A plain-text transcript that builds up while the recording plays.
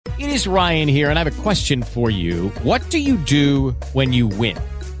It is Ryan here, and I have a question for you. What do you do when you win?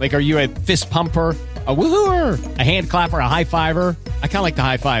 Like, are you a fist pumper, a woohooer, a hand clapper, a high fiver? I kind of like the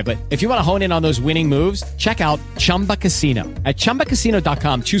high five, but if you want to hone in on those winning moves, check out Chumba Casino. At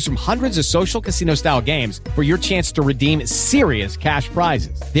ChumbaCasino.com, choose from hundreds of social casino-style games for your chance to redeem serious cash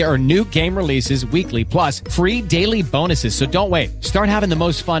prizes. There are new game releases weekly, plus free daily bonuses. So don't wait. Start having the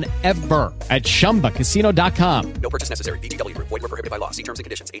most fun ever at ChumbaCasino.com. No purchase necessary. VGW. Void where prohibited by law. See terms and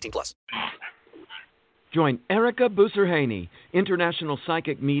conditions. 18+. Join Ericka Boussarhane, international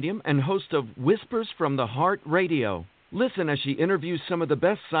psychic medium and host of Whispers from the Heart Radio. Listen as she interviews some of the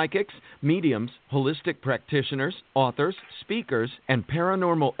best psychics, mediums, holistic practitioners, authors, speakers, and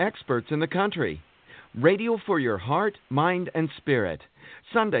paranormal experts in the country. Radio for your heart, mind, and spirit.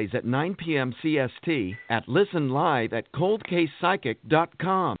 Sundays at 9 p.m. CST at Listen Live at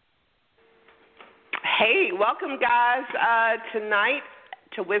coldcasepsychic.com. Hey, welcome, guys. Tonight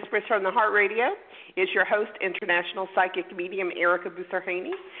to Whispers from the Heart Radio is your host, international psychic medium Ericka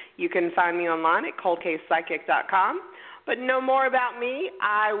Boussarhane. You can find me online at coldcasepsychic.com. But know more about me,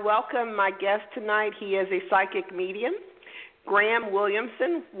 I welcome my guest tonight. He is a psychic medium. Graham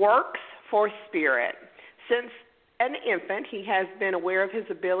Williamson works for spirit. Since an infant, he has been aware of his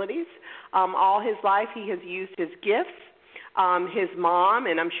abilities. All his life, he has used his gifts. His mom,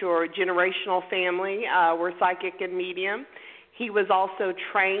 and I'm sure generational family, were psychic and medium. He was also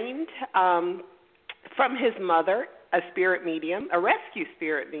trained from his mother, a spirit medium, a rescue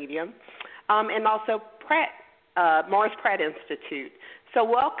spirit medium, and also Morris Pratt Institute. So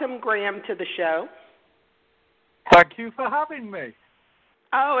welcome, Graham, to the show. Thank you for having me.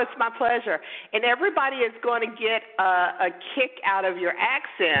 Oh, it's my pleasure. And everybody is going to get a kick out of your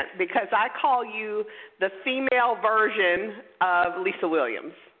accent because I call you the female version of Lisa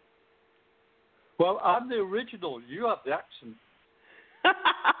Williams. Well, I'm the original. You have the accent.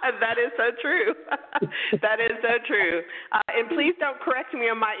 That is so true. That is so true. And please don't correct me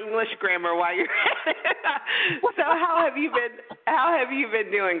on my English grammar while you're at it. So how have you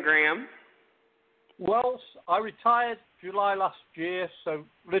been doing, Graham? Well, I retired July last year, so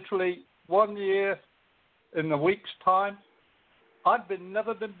literally 1 year in a week's time. I've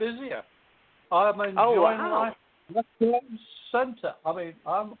never been busier. I'm enjoying life left, right, and centre. I mean,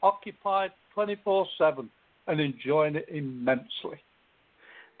 I'm occupied 24/7 and enjoying it immensely.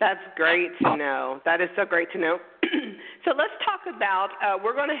 That's great to know. That is so great to know. So let's talk about,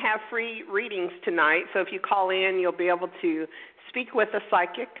 we're going to have free readings tonight. So if you call in, you'll be able to speak with a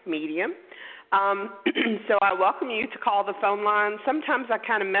psychic medium. So I welcome you to call the phone line. Sometimes I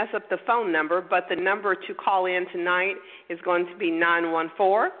kind of mess up the phone number, but the number to call in tonight is going to be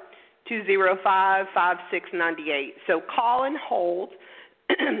 914-205-5698. So call and hold,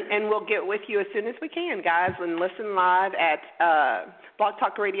 and we'll get with you as soon as we can, guys, and listen live at Blog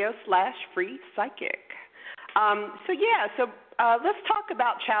Talk Radio/Free Psychic. So let's talk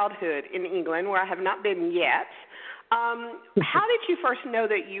about childhood in England, where I have not been yet. How did you first know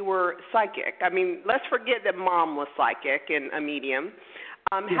that you were psychic? I mean, let's forget that Mom was psychic and a medium.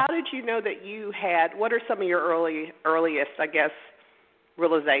 How did you know that you had, what are some of your earliest, I guess,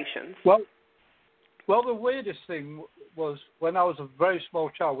 realizations? Well, the weirdest thing was when I was a very small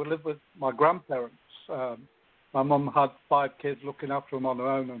child, we lived with my grandparents. My mum had 5 kids looking after them on her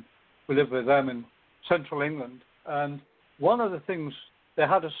own, and we lived with them in central England. And one of the things, they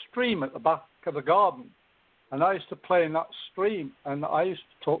had a stream at the back of the garden, and I used to play in that stream, and I used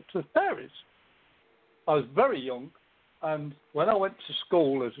to talk to fairies. I was very young, and when I went to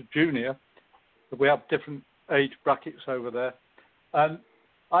school as a junior, we have different age brackets over there, and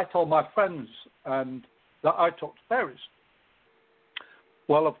I told my friends that I talked to fairies.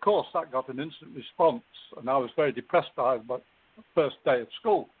 Well, of course, that got an instant response, and I was very depressed by my first day of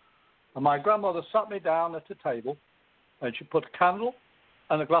school. And my grandmother sat me down at a table, and she put a candle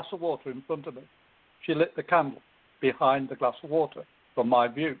and a glass of water in front of me. She lit the candle behind the glass of water from my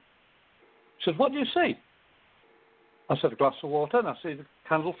view. She said, "What do you see?" I said, "A glass of water, and I see the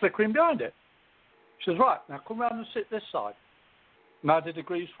candle flickering behind it." She says, "Right, now come round and sit this side, 90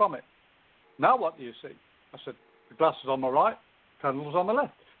 degrees from it. Now what do you see?" I said, "The glass is on my right, the candle's on my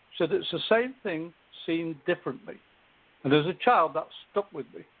left." She said, "It's the same thing seen differently." And as a child, that stuck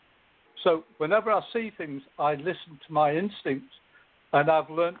with me. So whenever I see things, I listen to my instincts, and I've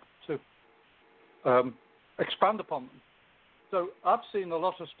learned to expand upon them. So I've seen a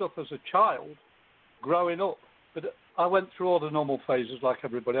lot of stuff as a child growing up, but I went through all the normal phases like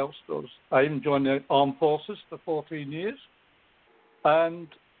everybody else does. I even joined the armed forces for 14 years, and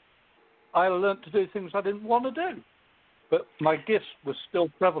I learned to do things I didn't want to do, but my gifts were still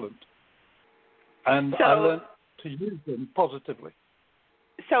prevalent, and I learned to use them positively.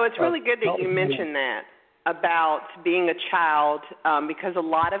 So it's really good that you mentioned that about being a child, because a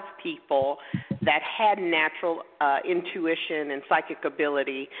lot of people that had natural intuition and psychic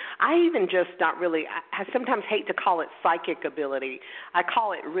ability, I even just not really, I sometimes hate to call it psychic ability. I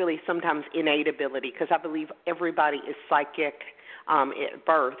call it really sometimes innate ability, because I believe everybody is psychic at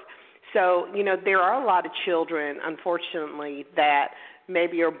birth. So, there are a lot of children, unfortunately, that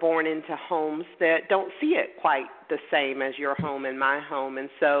maybe are born into homes that don't see it quite the same as your home and my home. And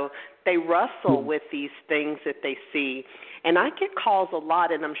so they wrestle with these things that they see. And I get calls a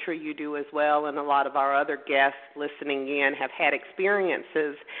lot, and I'm sure you do as well, and a lot of our other guests listening in have had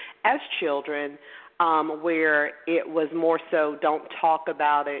experiences as children where it was more so don't talk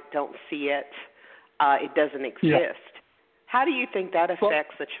about it, don't see it, it doesn't exist. Yeah. How do you think that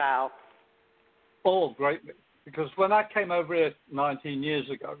affects a child? Oh, greatly. Because when I came over here 19 years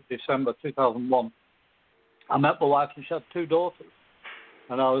ago, December 2001, I met my wife and she had 2 daughters.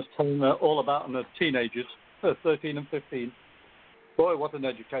 And I was telling her all about them as teenagers, 13 and 15. Boy, what an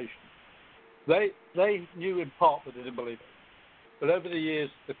education. They knew in part, but they didn't believe it. But over the years,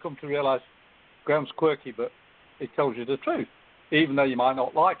 they've come to realize Graham's quirky, but he tells you the truth, even though you might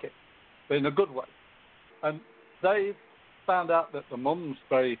not like it, but in a good way. And they found out that the mum's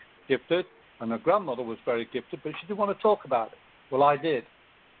very gifted, and her grandmother was very gifted, but she didn't want to talk about it. Well, I did.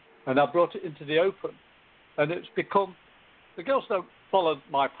 And I brought it into the open. And it's become, the girls don't follow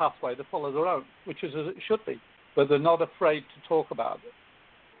my pathway, they follow their own, which is as it should be. But they're not afraid to talk about it.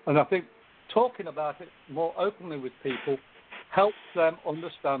 And I think talking about it more openly with people helps them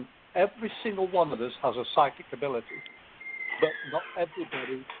understand every single one of us has a psychic ability, but not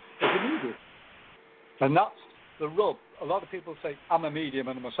everybody is a medium. And that's the rub. A lot of people say, I'm a medium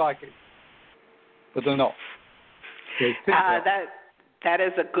and I'm a psychic. But they're not. That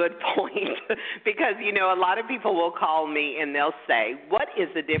is a good point because, a lot of people will call me and they'll say, what is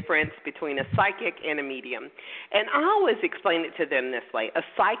the difference between a psychic and a medium? And I always explain it to them this way. A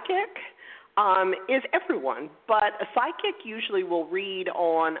psychic is everyone, but a psychic usually will read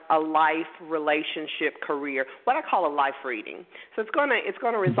on a life, relationship, career, what I call a life reading. So it's going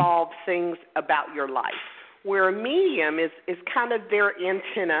to resolve things about your life, where a medium is kind of their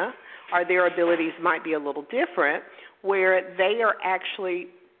antenna, or their abilities might be a little different, where they are actually,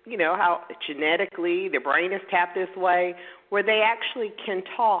 how genetically their brain is tapped this way, where they actually can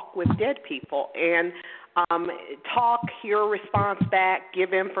talk with dead people and talk, hear a response back,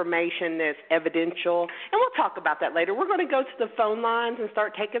 give information that's evidential. And we'll talk about that later. We're going to go to the phone lines and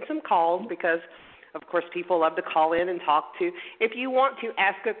start taking some calls because, of course, people love to call in and talk to. If you want to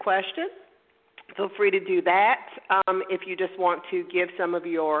ask a question, feel free to do that. If you just want to give some of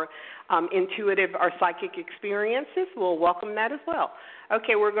your intuitive or psychic experiences, we'll welcome that as well.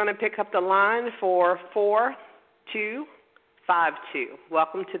 Okay, we're going to pick up the line for 4252.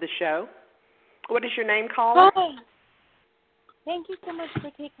 Welcome to the show. What is your name, caller? Hi. Thank you so much for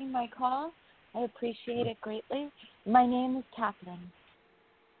taking my call. I appreciate it greatly. My name is Catherine.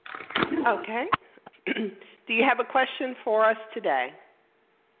 Okay. Do you have a question for us today?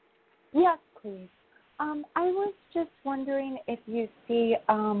 Yes, please. I was just wondering if you see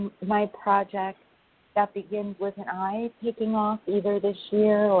my project that begins with an I taking off either this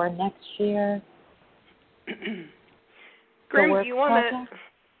year or next year. Grim, you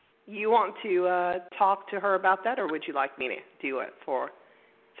want to talk to her about that, or would you like me to do it for?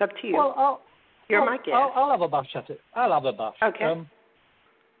 It's up to you. Well, You're my guest. I'll have a bash at it. Okay.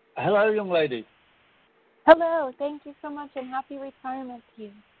 Hello, young lady. Hello. Thank you so much, and happy retirement to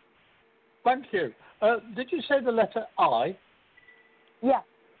you. Thank you. Did you say the letter I? Yes.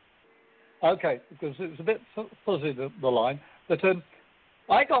 Okay, because it was a bit fuzzy, the line. But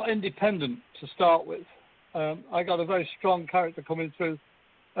I got independent to start with. I got a very strong character coming through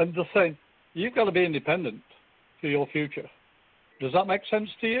and just saying, you've got to be independent for your future. Does that make sense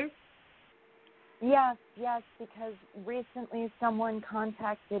to you? Yes, because recently someone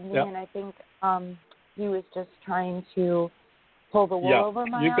contacted me, and I think he was just trying to pull the wool over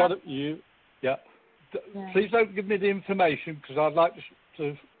my eyes. Please don't give me the information because I'd like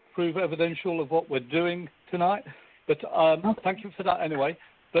to prove evidential of what we're doing tonight. But thank you for that anyway.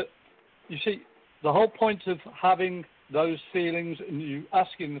 But you see, the whole point of having those feelings and you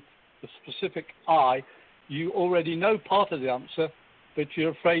asking the specific I, you already know part of the answer, but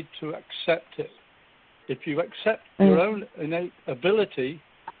you're afraid to accept it. If you accept your own innate ability,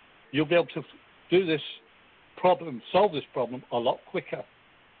 you'll be able to do this problem, solve this problem a lot quicker.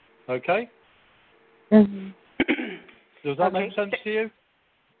 Okay? Mm-hmm. Does that make sense to you?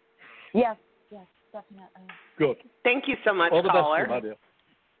 Yes, definitely. Good. Thank you so much, all the caller. Best, dear.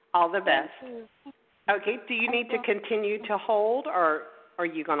 All the best. Thank you. Okay, do you need to continue to hold, or or are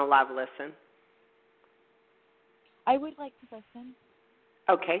you going to live listen? I would like to listen.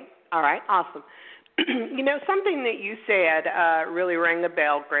 Okay. All right. Awesome. Something that you said really rang a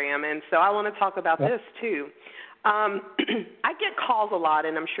bell, Graham, and so I want to talk about this too. I get calls a lot,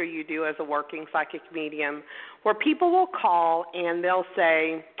 and I'm sure you do as a working psychic medium, where people will call and they'll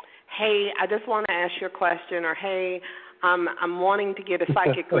say, hey, I just want to ask you a question, or hey, I'm wanting to get a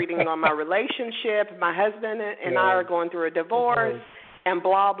psychic reading on my relationship. My husband and I are going through a divorce, and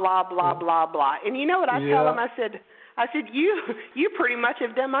blah, blah, blah, blah, blah. And you know what I tell them? I said, you pretty much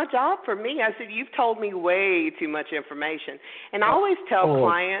have done my job for me. I said, you've told me way too much information. And I always tell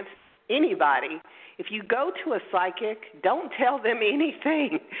clients, anybody, if you go to a psychic, don't tell them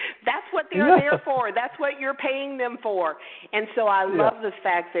anything. That's what they're there for. That's what you're paying them for. And so I love the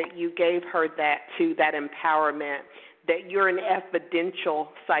fact that you gave her that empowerment, that you're an evidential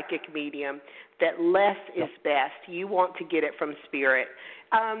psychic medium, that less is best. You want to get it from spirit.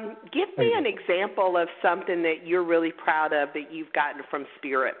 Give me an example of something that you're really proud of that you've gotten from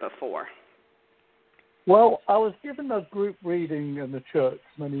spirit before. Well, I was given a group reading in the church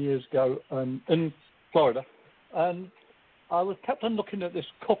many years ago in Florida, and I was kept on looking at this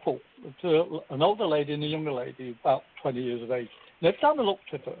couple, an older lady and a younger lady, about 20 years of age. And every time I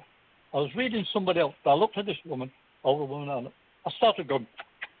looked at her, I was reading somebody else, but I looked at this woman, older woman, and I started going,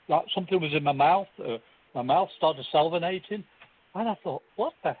 like something was in my mouth. My mouth started salivating, and I thought,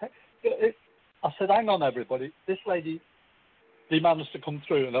 what the heck? I said, hang on, everybody. This lady demands to come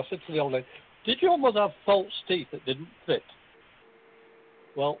through. And I said to the old lady, did your mother have false teeth that didn't fit?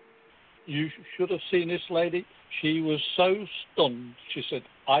 Well, you should have seen this lady. She was so stunned. She said,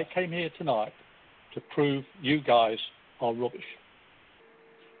 I came here tonight to prove you guys are rubbish.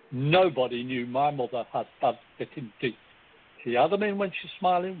 Nobody knew my mother had bad fitting teeth. She had them in when she's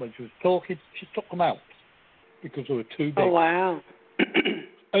smiling. When she was talking, she took them out because they were too big. Oh, wow.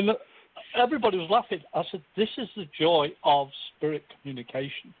 And everybody was laughing. I said, this is the joy of spirit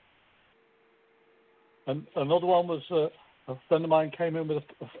communication. And another one was a friend of mine came in with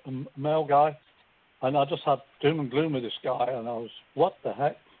a male guy, and I just had doom and gloom with this guy, and I was, what the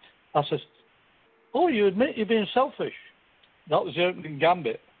heck? I said, oh, you admit you're being selfish. That was the opening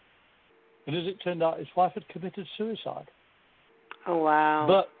gambit. And as it turned out, his wife had committed suicide. Oh, wow.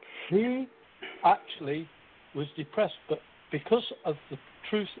 But he actually was depressed, but because of the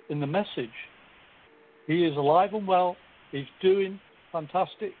truth in the message, he is alive and well. He's doing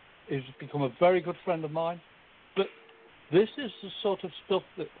fantastic. He's become a very good friend of mine. But this is the sort of stuff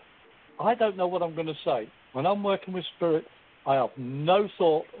that I don't know what I'm going to say. When I'm working with spirit, I have no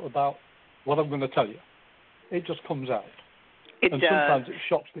thought about what I'm going to tell you. It just comes out. And sometimes it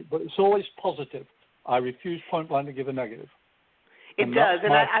shocks me, but it's always positive. I refuse point blank to give a negative. It does,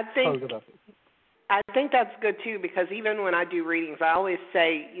 and I think that's good too, because even when I do readings, I always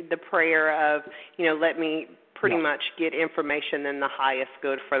say the prayer of, let me pretty much get information in the highest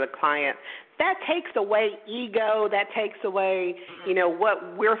good for the client. That takes away ego. That takes away,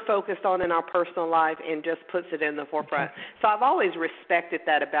 what we're focused on in our personal life and just puts it in the forefront. So I've always respected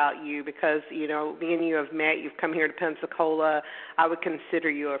that about you because, me and you have met. You've come here to Pensacola. I would consider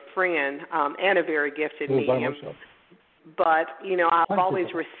you a friend and a very gifted medium. But, I've always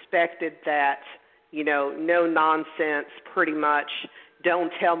respected that, no nonsense, pretty much.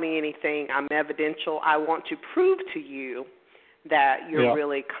 Don't tell me anything. I'm evidential. I want to prove to you that you're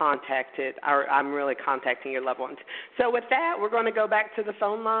really contacted, or I'm really contacting your loved ones. So with that, we're going to go back to the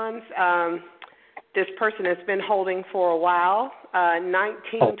phone lines. This person has been holding for a while.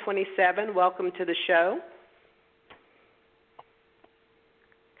 1927, welcome to the show.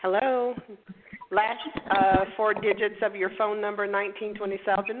 Hello. Last 4 digits of your phone number,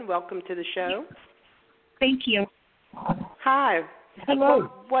 1927, welcome to the show. Thank you. Hello. Hi.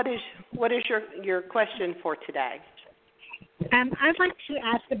 What is your question for today? I'd like to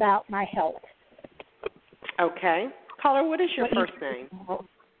ask about my health. Okay. Caller, what is your first name?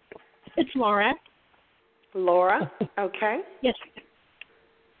 It's Laura. Laura? Okay. Yes.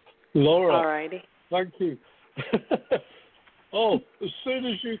 Laura. All righty. Thank you. As soon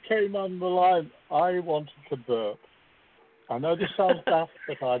as you came on the line, I wanted to burp. I know this sounds daft,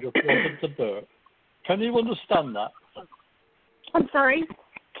 but I just wanted to burp. Can you understand that? I'm sorry.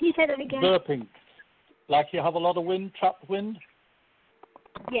 Can you say that again? Burping. Like you have a lot of wind, trapped wind?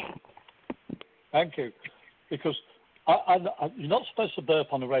 Yeah. Thank you. Because you're not supposed to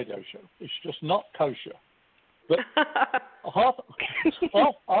burp on a radio show. It's just not kosher. But half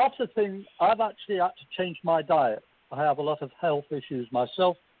the thing, I've actually had to change my diet. I have a lot of health issues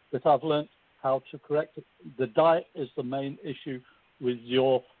myself, but I've learned how to correct it. The diet is the main issue with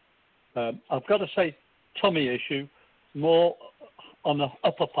your, I've got to say, tummy issue, more on the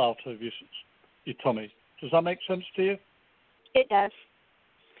upper part of your tummy. Does that make sense to you? It does.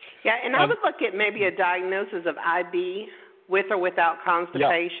 Yeah, and I would look at maybe a diagnosis of IB with or without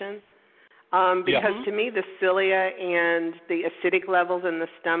constipation. Because to me, the cilia and the acidic levels in the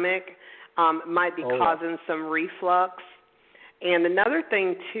stomach might be causing some reflux. And another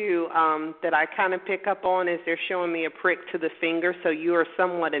thing, too, that I kind of pick up on is they're showing me a prick to the finger, so you are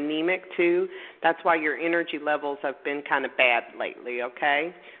somewhat anemic, too. That's why your energy levels have been kind of bad lately,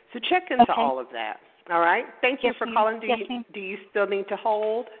 okay? So check into all of that, all right? Thank you for calling. Do you still need to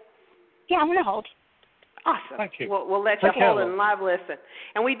hold? Yeah, I'm going to hold. Awesome. Thank you. We'll let you hold and live listen.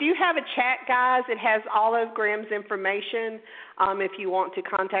 And we do have a chat, guys. It has all of Graham's information. If you want to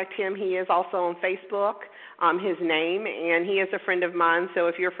contact him, he is also on Facebook, his name, and he is a friend of mine. So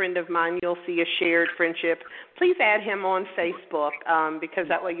if you're a friend of mine, you'll see a shared friendship. Please add him on Facebook because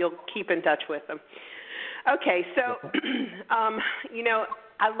that way you'll keep in touch with him. Okay, so,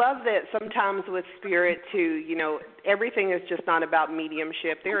 I love that sometimes with spirit, too, everything is just not about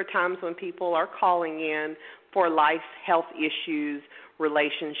mediumship. There are times when people are calling in for life, health issues,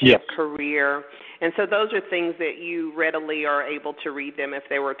 relationship, career. And so those are things that you readily are able to read them if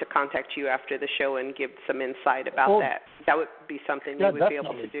they were to contact you after the show and give some insight about that. That would be something you would be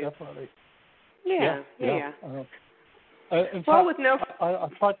able to do. Definitely. Yeah. In fact, with no... I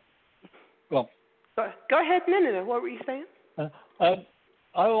tried... Well... Go ahead. No. What were you saying?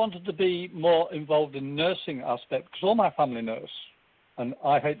 I wanted to be more involved in the nursing aspect because all my family nurse, and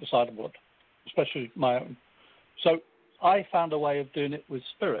I hate the sight of blood, especially my own. So I found a way of doing it with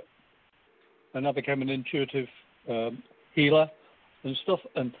spirit, and I became an intuitive healer and stuff,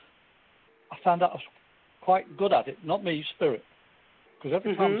 and I found out I was quite good at it. Not me, spirit, because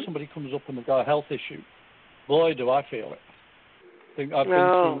every time somebody comes up and they've got a health issue, boy, do I feel it. I think I've been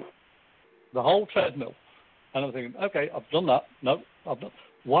through the whole treadmill. And I'm thinking, okay, I've done that. No, I've done.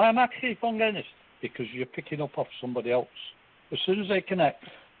 Why am I keep on getting this? Because you're picking up off somebody else. As soon as they connect,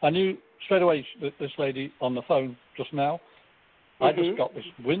 I knew straight away that this lady on the phone just now, I just got this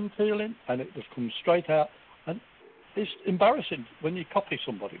wind feeling, and it just comes straight out. And it's embarrassing when you copy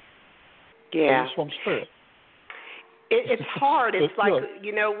somebody. Yeah. It's from spirit. It's hard. It's like,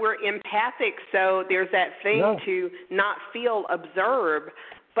 we're empathic, so there's that thing to not feel, observe.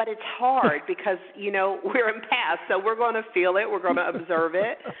 But it's hard because, we're empaths, so we're going to feel it, we're going to observe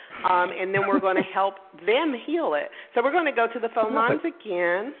it, and then we're going to help them heal it. So we're going to go to the phone lines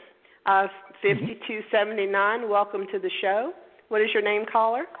again. 5279, welcome to the show. What is your name,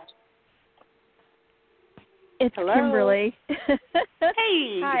 caller? It's Hello? Kimberly.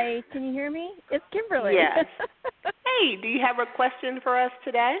 Hey. Hi, can you hear me? It's Kimberly. Yes. Hey, do you have a question for us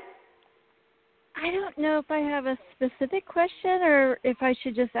today? I don't know if I have a specific question or if I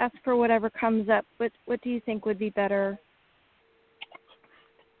should just ask for whatever comes up. What do you think would be better?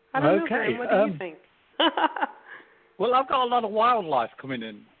 I don't know, Graham. What do you think? Well, I've got a lot of wildlife coming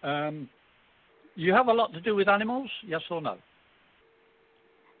in. You have a lot to do with animals, yes or no?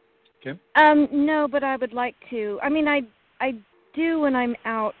 Kim? No, but I would like to. I mean, I do when I'm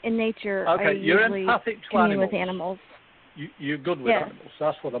out in nature. Okay, I you're usually empathic to commune animals. with animals. You're good with animals.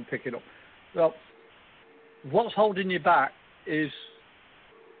 That's what I'm picking up. Well, what's holding you back is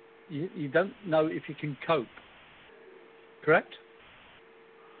you don't know if you can cope. Correct?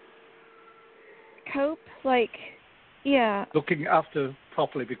 Cope? Looking after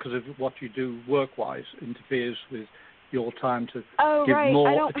properly because of what you do work-wise interferes with your time to give more attention.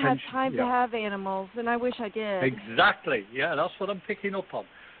 I don't have time to have animals, and I wish I did. Exactly. Yeah, that's what I'm picking up on.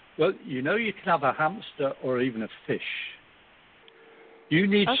 Well, you can have a hamster or even a fish. You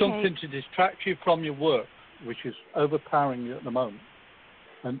need something to distract you from your work, which is overpowering you at the moment.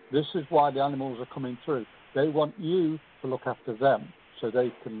 And this is why the animals are coming through. They want you to look after them so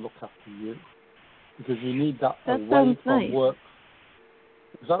they can look after you. Because you need that away from work.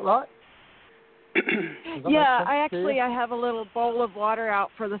 Is that right? Yeah, I have a little bowl of water out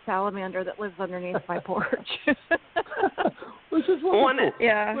for the salamander that lives underneath my porch. Which is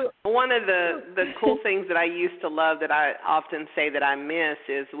wonderful. One of the cool things that I used to love that I often say that I miss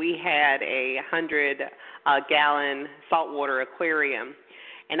is we had a 100-gallon saltwater aquarium.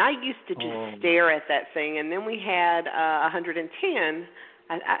 And I used to just stare at that thing. And then we had 110.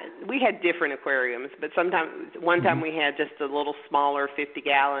 We had different aquariums, but one time we had just a little smaller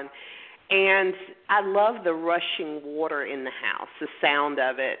 50-gallon. And I love the rushing water in the house, the sound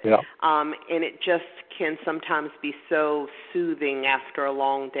of it. Yeah. And it just can sometimes be so soothing after a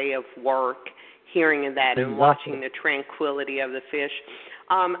long day of work, hearing that and watching the tranquility of the fish.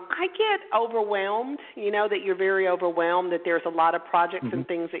 I get overwhelmed, that you're very overwhelmed, that there's a lot of projects and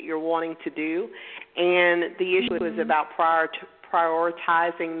things that you're wanting to do. And the issue is about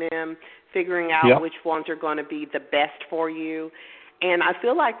prioritizing them, figuring out which ones are going to be the best for you. And I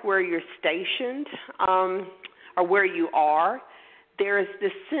feel like where you're stationed or where you are, there is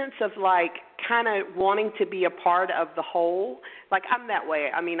this sense of like kind of wanting to be a part of the whole. Like I'm that way.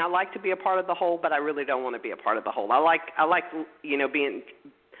 I mean, I like to be a part of the whole, but I really don't want to be a part of the whole. I like being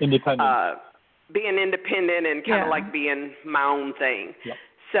independent. Being independent and kind of like being my own thing. Yep.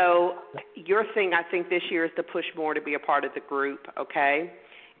 So your thing, I think, this year is to push more to be a part of the group, okay?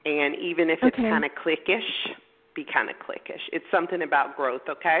 And even if it's kind of cliquish, be kind of cliquish. It's something about growth,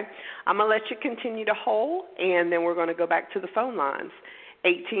 okay? I'm going to let you continue to hold, and then we're going to go back to the phone lines.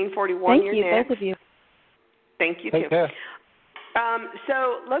 1841, Thank you, next. both of you. Thank you, Take too. care.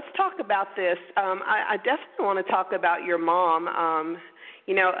 So let's talk about this. I definitely want to talk about your mom.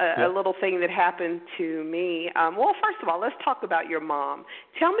 A little thing that happened to me. Well, first of all, let's talk about your mom.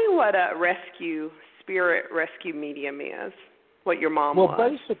 Tell me what a spirit rescue medium is, what your mom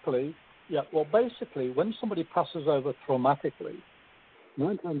was. Basically, when somebody passes over traumatically,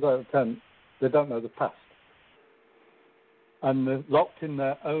 9 times out of 10, they don't know the past. And they're locked in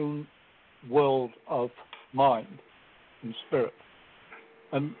their own world of mind and spirit.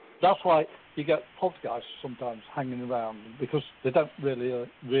 And that's why you get poltergeists sometimes hanging around, because they don't really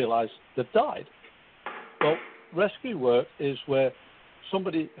realize they've died. Well, rescue work is where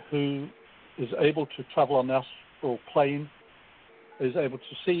somebody who is able to travel on the astral plane is able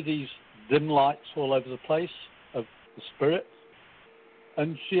to see these dim lights all over the place of the spirit,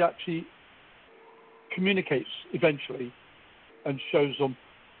 and she actually communicates eventually and shows them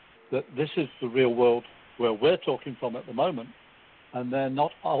that this is the real world where we're talking from at the moment, and they're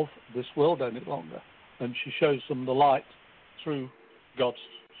not of this world any longer. And she shows them the light through God's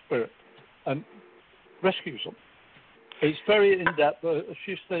Spirit and rescues them. It's very in-depth.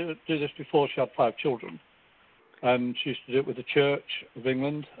 She used to do this before she had 5 children. And she used to do it with the Church of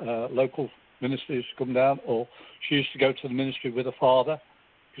England, local ministry used to come down, or she used to go to the ministry with her father,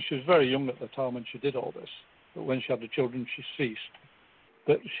 because she was very young at the time when she did all this. But when she had the children, she ceased.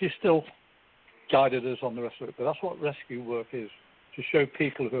 But she still guided us on the rest of it. But that's what rescue work is, to show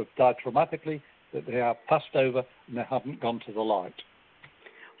people who have died traumatically that they have passed over and they haven't gone to the light.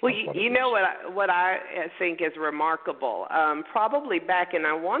 Well, you know what I think is remarkable. Probably back in,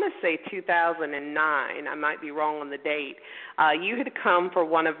 I want to say 2009, I might be wrong on the date, you had come for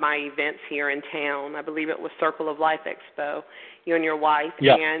one of my events here in town. I believe it was Circle of Life Expo, you and your wife.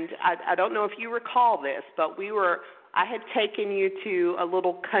 Yeah. And I don't know if you recall this, but I had taken you to a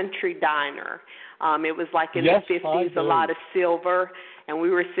little country diner. It was like in the 50s, a lot of silver. And we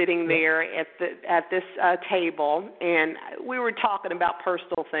were sitting there at this table, and we were talking about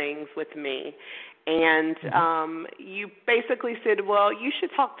personal things with me. And you basically said, well, you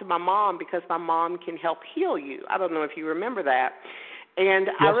should talk to my mom because my mom can help heal you. I don't know if you remember that. And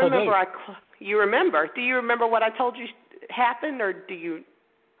yes, I remember I do. You remember. Do you remember what I told you happened, or do you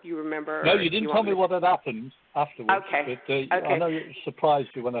remember? No, you didn't tell me what had happened afterwards. Okay. But, okay. I know it surprised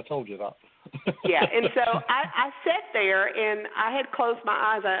you when I told you that. Yeah, and so I sat there, and I had closed my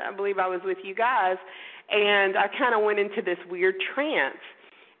eyes. I believe I was with you guys, and I kind of went into this weird trance.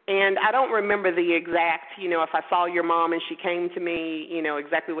 And I don't remember the exact, if I saw your mom and she came to me,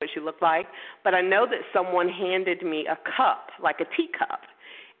 exactly what she looked like. But I know that someone handed me a cup, like a teacup,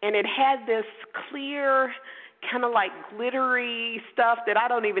 and it had this clear, kind of like glittery stuff that I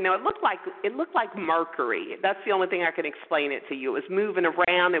don't even know. It looked like mercury. That's the only thing I can explain it to you. It was moving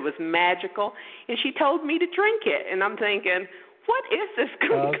around. It was magical. And she told me to drink it. And I'm thinking, what is this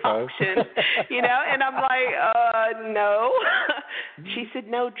concoction? Okay. And I'm like, no. She said,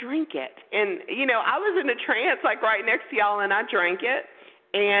 no, drink it. And, I was in a trance like right next to y'all, and I drank it.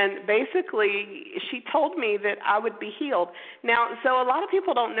 And basically, she told me that I would be healed. Now, so a lot of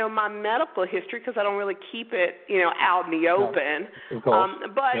people don't know my medical history because I don't really keep it, out in the open. No, of course.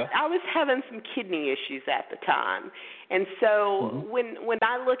 But I was having some kidney issues at the time. And so when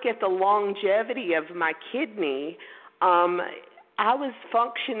I look at the longevity of my kidney, I was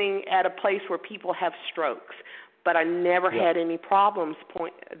functioning at a place where people have strokes, but I never had any problems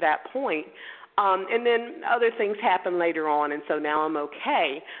at that point. And then other things happened later on, and so now I'm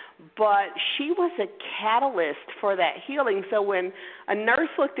okay. But she was a catalyst for that healing. So when a nurse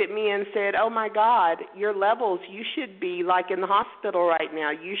looked at me and said, oh, my God, your levels, you should be like in the hospital right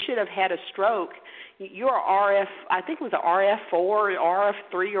now. You should have had a stroke. You're RF, I think it was a RF4 or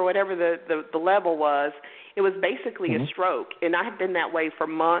RF3 or whatever the level was. It was basically a stroke. And I had been that way for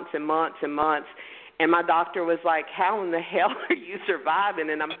months and months and months. And my doctor was like, how in the hell are you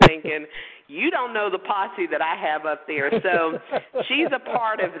surviving? And I'm thinking, you don't know the posse that I have up there. So she's a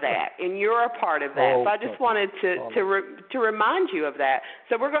part of that, and you're a part of that. So I just wanted to remind you of that.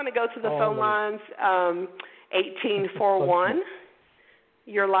 So we're going to go to the phone lines, 1841.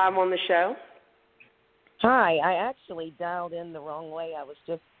 You're live on the show. Hi, I actually dialed in the wrong way. I was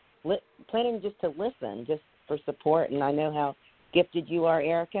just planning just to listen, just for support, and I know how gifted you are,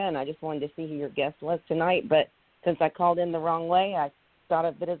 Ericka, and I just wanted to see who your guest was tonight. But since I called in the wrong way, I thought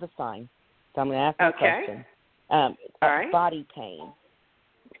of it as a sign. So I'm going to ask a question. All right. Body pain,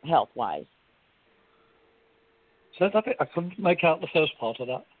 health-wise. So I couldn't make out the first part of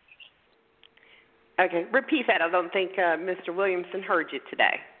that. Okay, repeat that. I don't think Mr. Williamson heard you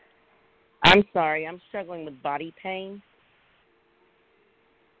today. I'm sorry. I'm struggling with body pain.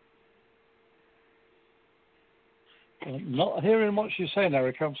 Not hearing what she's saying,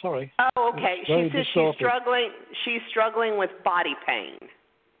 Ericka. I'm sorry. Oh, okay. She says she's struggling with body pain.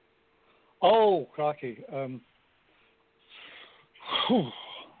 Oh, crikey. Alicia,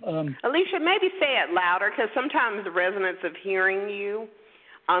 maybe say it louder, because sometimes the resonance of hearing you.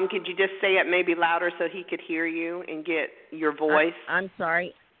 Could you just say it maybe louder so he could hear you and get your voice? I'm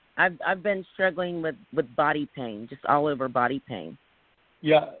sorry. I've been struggling with body pain, just all over body pain.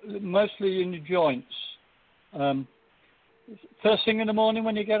 Yeah, mostly in your joints. First thing in the morning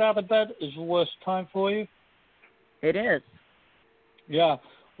when you get out of bed is the worst time for you? It is. Yeah.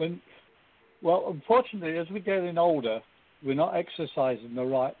 Well, unfortunately, as we're getting older, we're not exercising the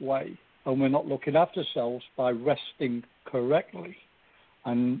right way, and we're not looking after ourselves by resting correctly.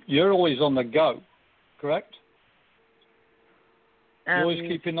 And you're always on the go, correct? You're always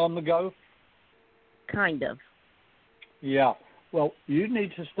keeping on the go? Kind of. Yeah. Well, you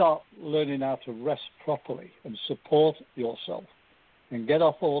need to start learning how to rest properly and support yourself and get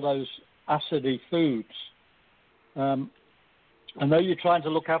off all those acidy foods. I know you're trying to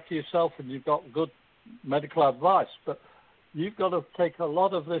look after yourself and you've got good medical advice, but you've got to take a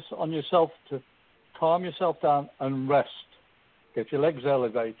lot of this on yourself to calm yourself down and rest. Get your legs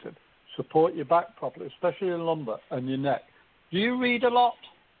elevated. Support your back properly, especially your lumbar and your neck. Do you read a lot?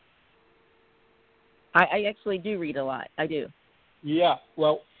 I actually do read a lot. I do. Yeah.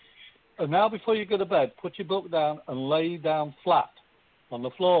 Well, now before you go to bed, put your book down and lay down flat on the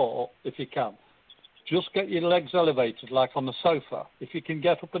floor if you can. Just get your legs elevated like on the sofa, if you can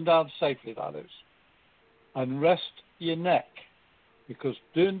get up and down safely, that is. And rest your neck, because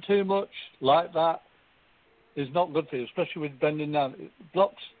doing too much like that is not good for you, especially with bending down. It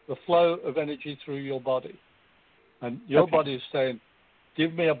blocks the flow of energy through your body. And your body is saying,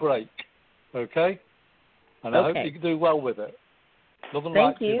 give me a break, okay? And I hope you can do well with it. Love and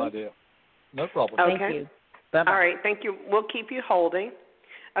light to you, my dear. No problem. Okay. Thank you. Bye-bye. All right, thank you. We'll keep you holding.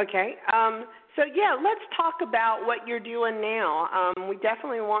 Okay. So, let's talk about what you're doing now. We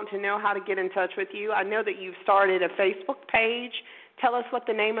definitely want to know how to get in touch with you. I know that you've started a Facebook page. Tell us what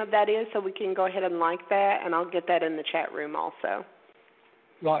the name of that is so we can go ahead and like that, and I'll get that in the chat room also.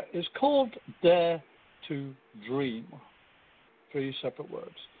 Right. It's called Dare to Dream. 3 separate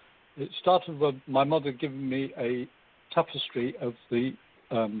words. It started with my mother giving me a tapestry of the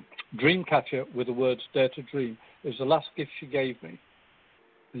dream catcher with the words Dare to Dream. It was the last gift she gave me.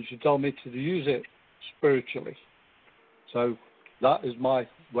 And she told me to use it spiritually. So that is my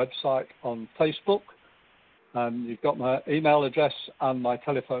website on Facebook. And you've got my email address and my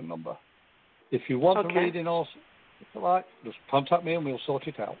telephone number. If you want a reading also, it's all right, just contact me and we'll sort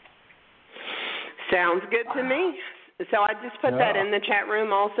it out. Sounds good to me. So I just put that in the chat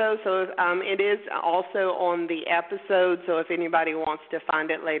room also. So it is also on the episode. So if anybody wants to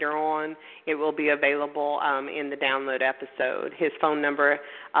find it later on, it will be available in the download episode. His phone number,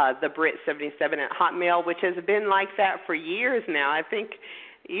 the Brit77 at Hotmail, which has been like that for years now. I think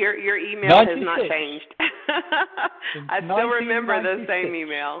your email 96. Has not changed. I still remember the same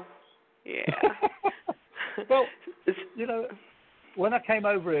email. Yeah. Well, when I came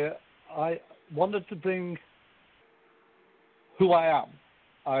over here, I wanted to bring who I am.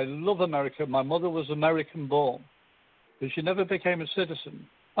 I love America. My mother was American born, but she never became a citizen,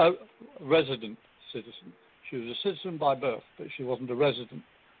 resident citizen. She was a citizen by birth, but she wasn't a resident.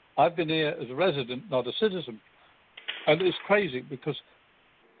 I've been here as a resident, not a citizen. And it's crazy because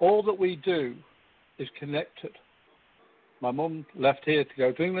all that we do is connected. My mum left here to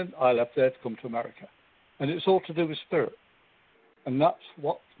go to England. I left there to come to America. And it's all to do with spirit. And that's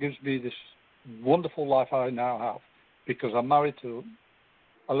what gives me this wonderful life I now have. Because I'm married to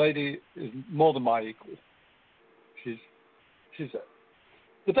a lady who's more than my equal. She's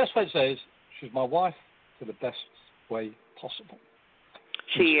the best way to say is she's my wife to the best way possible.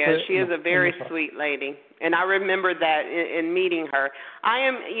 She is. She is a very sweet lady, and I remember that in meeting her.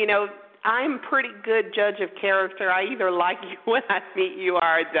 I'm pretty good judge of character. I either like you when I meet you or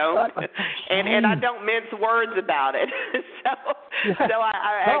I don't, and I don't mince words about it. So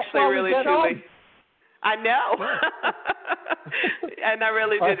I actually really truly. I know, and I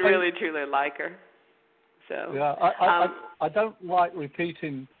really did really truly like her. So yeah, I don't like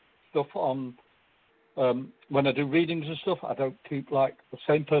repeating stuff on when I do readings and stuff. I don't keep like the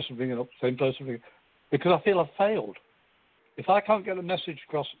same person bringing up the same person bringing, because I feel I've failed. If I can't get a message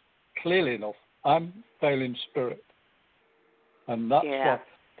across clearly enough, I'm failing spirit, and that's why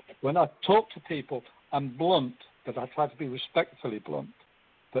when I talk to people, I'm blunt, but I try to be respectfully blunt.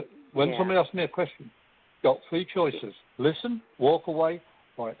 But when somebody asks me a question, got three choices: listen, walk away,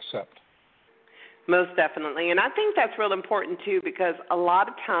 or accept. Most definitely. And I think that's real important, too, because a lot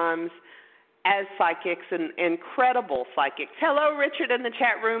of times as psychics and incredible psychics. Hello, Richard, in the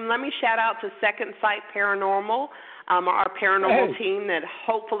chat room. Let me shout out to Second Sight Paranormal, our paranormal team that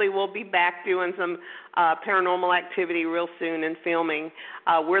hopefully will be back doing some paranormal activity real soon and filming.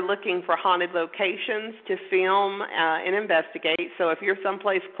 We're looking for haunted locations to film and investigate. So if you're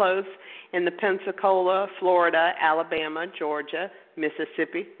someplace close in the Pensacola, Florida, Alabama, Georgia,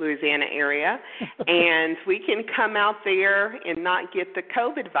 Mississippi, Louisiana area, and we can come out there and not get the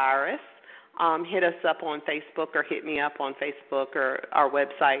COVID virus, hit us up on Facebook or hit me up on Facebook or our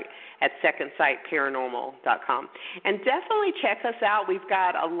website at secondsightparanormal.com. And definitely check us out. We've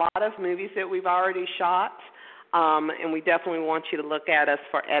got a lot of movies that we've already shot, and we definitely want you to look at us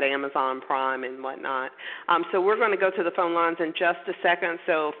at Amazon Prime and whatnot. So we're going to go to the phone lines in just a second.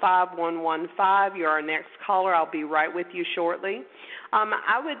 So 5115, you're our next caller. I'll be right with you shortly.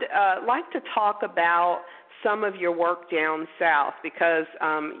 I would like to talk about some of your work down south because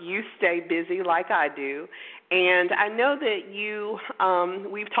you stay busy like I do. And I know that you,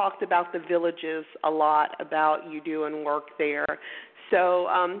 we've talked about the villages a lot, about you doing work there. So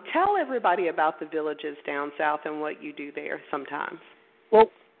tell everybody about the villages down south and what you do there sometimes.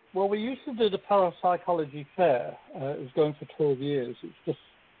 Well, we used to do the Parapsychology Fair. It was going for 12 years. It's just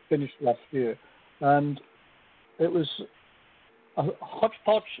finished last year. And it was a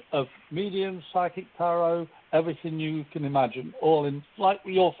hodgepodge of medium, psychic, tarot, everything you can imagine, all in, like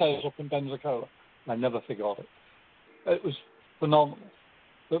your face up in Pensacola. I never forgot it. It was phenomenal.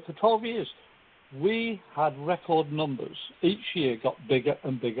 But for 12 years, we had record numbers. Each year got bigger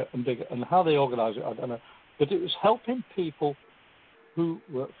and bigger and bigger. And how they organize it, I don't know. But it was helping people who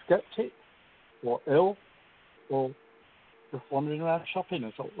were skeptic or ill or just wandering around shopping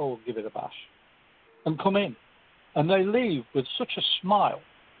and thought, oh, we'll give it a bash. And come in. And they leave with such a smile.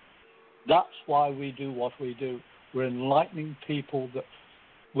 That's why we do what we do. We're enlightening people that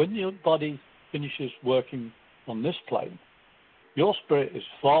when your body finishes working on this plane, your spirit is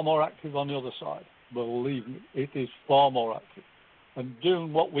far more active on the other side. Believe me, it is far more active. And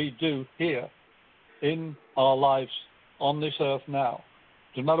doing what we do here in our lives on this earth now,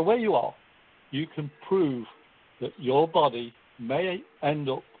 no matter where you are, you can prove that your body may end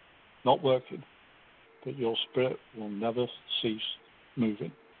up not working, but your spirit will never cease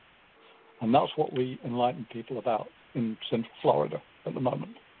moving. And that's what we enlighten people about in Central Florida at the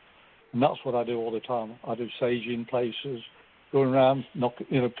moment. And that's what I do all the time. I do saging places, going around,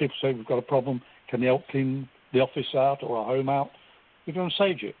 people say we've got a problem, can you help clean the office out or our home out? We go and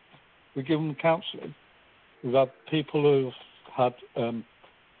sage it. We give them counselling. We've had people who've had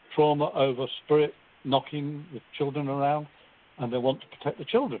trauma over spirit knocking with children around, and they want to protect the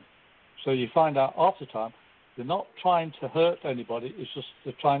children. So you find out half the time they're not trying to hurt anybody. It's just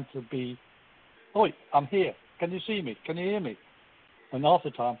they're trying to be, oh, I'm here. Can you see me? Can you hear me? And half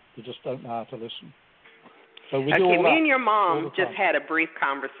the time they just don't know how to listen. So we do all that. Me and your mom just had a brief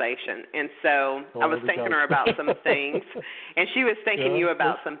conversation, and so I was thinking her about some things, and she was thanking you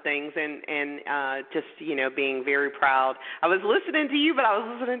about some things, and just, being very proud. I was listening to you, but I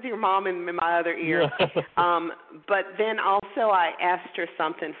was listening to your mom in my other ear. But then also I asked her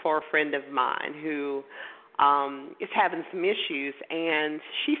something for a friend of mine who is having some issues, and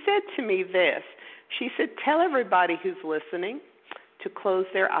she said to me this. She said, tell everybody who's listening to close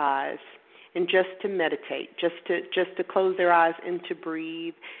their eyes and just to meditate, just to close their eyes and to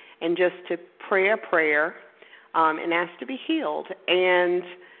breathe and just to pray a prayer and ask to be healed. And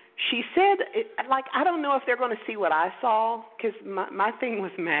she said, I don't know if they're going to see what I saw because my thing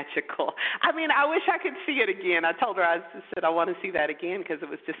was magical. I mean, I wish I could see it again. I told her, I said, I want to see that again because it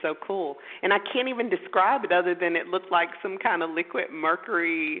was just so cool. And I can't even describe it other than it looked like some kind of liquid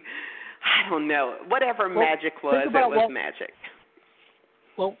mercury, I don't know, whatever magic was, it was magic.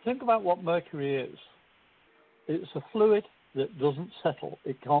 Well, think about what mercury is. It's a fluid that doesn't settle.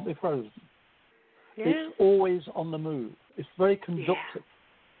 It can't be frozen. Yeah. It's always on the move. It's very conductive.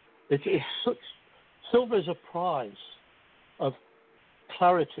 It's such. Silver is a prize of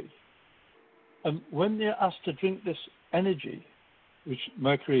clarity. And when you're asked to drink this energy, which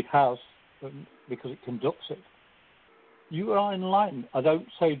mercury has, because it conducts it, you are enlightened. I don't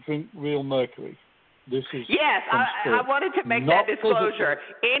say drink real mercury. This is yes, I wanted to make that disclosure.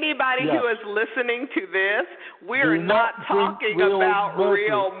 Anybody who is listening to this, we're not talking about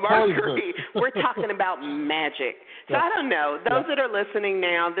real mercury. We're talking about magic. So I don't know. Those that are listening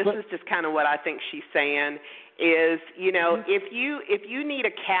now, this is just kind of what I think she's saying is, if you need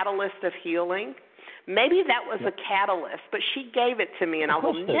a catalyst of healing, maybe that was a catalyst, but she gave it to me, and I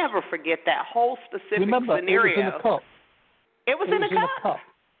will never forget that whole specific scenario. It was in a cup.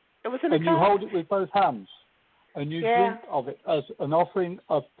 It was in a cup. And you hold it with both hands, and you drink of it as an offering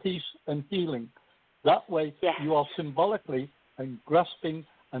of peace and healing. That way, you are symbolically and grasping,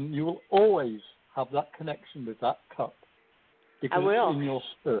 and you will always have that connection with that cup. Because it's in your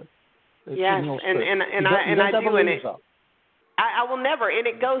spirit. It's in your spirit. and I do in it. I will never, and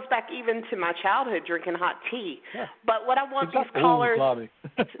it goes back even to my childhood drinking hot tea. Yeah. But what I want these callers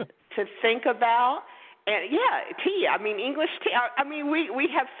to think about. And tea. I mean, English tea. I mean, we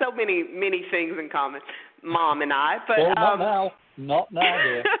have so many things in common, Mom and I. But not now,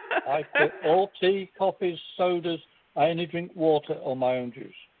 dear. I quit all tea, coffees, sodas. I only drink water or my own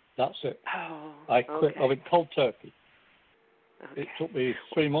juice. That's it. Oh, I quit of it cold turkey. Okay. It took me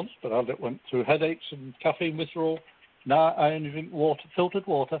 3 months, but I went through headaches and caffeine withdrawal. Now I only drink water, filtered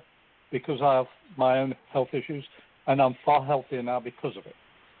water, because I have my own health issues, and I'm far healthier now because of it.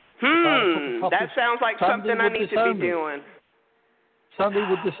 That sounds like something I need to be doing. Sandy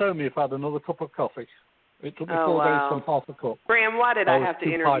would disown me if I had another cup of coffee. It took me 4 days from half a cup. Graham, why did I have to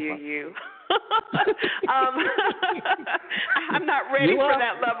interview you? I'm not ready for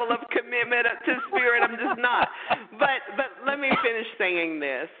that level of commitment to spirit. I'm just not. But let me finish saying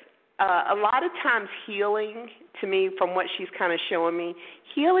this. A lot of times healing, to me, from what she's kind of showing me,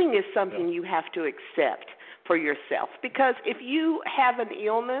 healing is something you have to accept for yourself. Because if you have an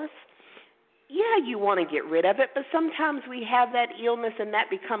illness, you want to get rid of it, but sometimes we have that illness and that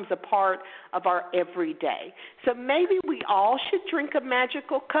becomes a part of our everyday. So maybe we all should drink a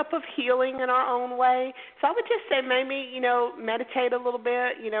magical cup of healing in our own way. So I would just say maybe, meditate a little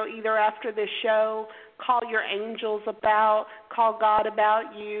bit, either after this show, call your angels about, call God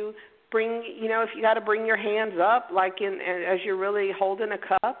about you, bring, if you got to bring your hands up, as you're really holding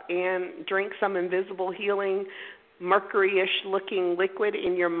a cup, and drink some invisible healing, mercury-ish looking liquid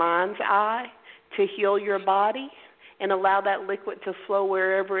in your mind's eye to heal your body, and allow that liquid to flow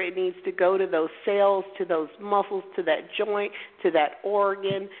wherever it needs to go, to those cells, to those muscles, to that joint, to that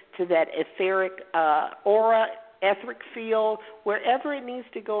organ, to that etheric aura, etheric field, wherever it needs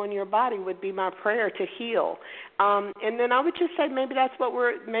to go in your body would be my prayer to heal. And then I would just say maybe that's what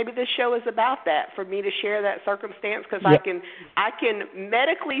maybe this show is about, that, for me to share that circumstance, because I can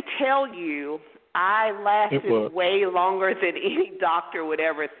medically tell you I lasted way longer than any doctor would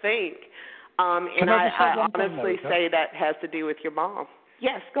ever think. And I honestly say that has to do with your mom.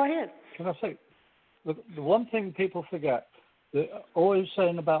 Yes, go ahead. Can I say, the one thing people forget, they're always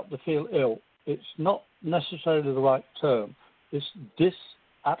saying about the feel ill, it's not necessarily the right term. It's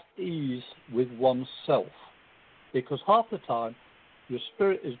at ease with oneself. Because half the time, your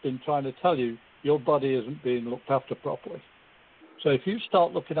spirit has been trying to tell you your body isn't being looked after properly. So if you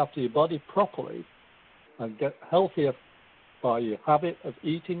start looking after your body properly and get healthier by your habit of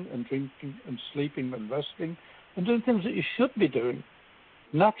eating and drinking and sleeping and resting and doing things that you should be doing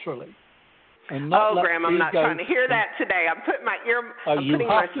naturally. And not Graham, I'm not trying to hear that today. I'm putting my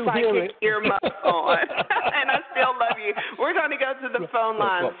psychic earmuffs on, and I still love you. We're going to go to the phone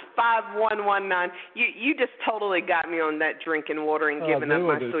lines, 5119. You just totally got me on that drinking water and giving up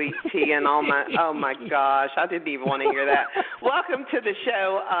my sweet tea and all my, oh my gosh, I didn't even want to hear that. Welcome to the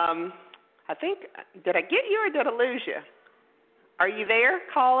show. I think, did I get you or did I lose you? Are you there,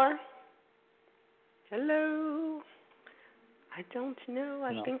 caller? Hello? I don't know.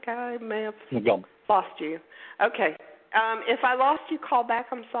 I think I may have lost you. Okay. If I lost you, call back.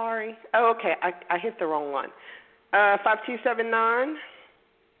 I'm sorry. Oh, okay. I hit the wrong one. 5279.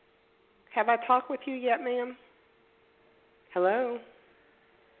 Have I talked with you yet, ma'am? Hello?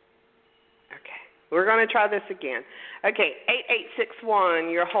 Okay. We're going to try this again. Okay. 8861.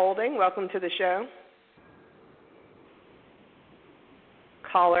 You're holding. Welcome to the show.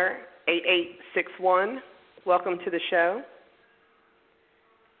 Caller 8861, welcome to the show.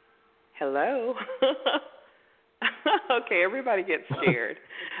 Hello. Okay, everybody gets scared.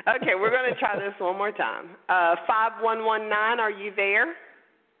 Okay, we're going to try this one more time. 5119, are you there?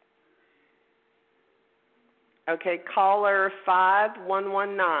 Okay, caller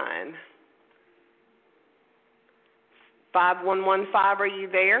 5119. 5115, are you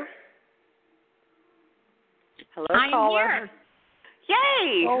there? Hello, caller. I'm here.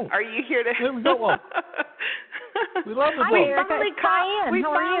 Yay! Oh, are you here to? Here we go. We love the We one. finally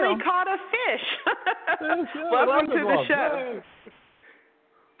caught a fish. Welcome to the show. Yay.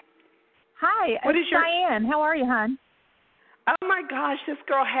 Hi, it's Diane. How are you, hon? Oh my gosh, this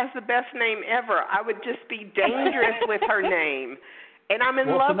girl has the best name ever. I would just be dangerous with her name, and I'm in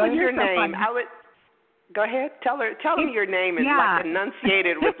love with your name. I would. Go ahead. Tell me your name is like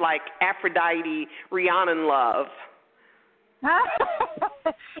enunciated with like Aphrodite, Rhiannon love.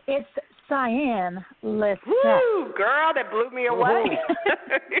 It's Cyan Lisette. Woo, girl, that blew me away.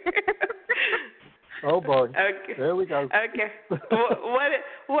 Oh boy. Okay. There we go. Okay.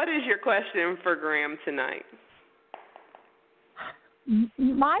 What is your question for Graham tonight?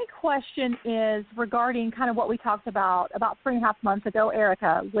 My question is regarding kind of what we talked about 3.5 months ago,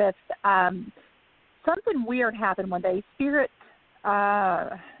 Ericka, with something weird happened one day. Spirit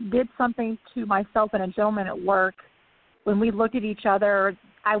did something to myself and a gentleman at work. When we looked at each other,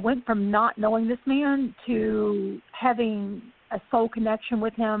 I went from not knowing this man to having a soul connection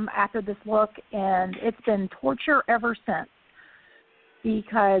with him after this look, and it's been torture ever since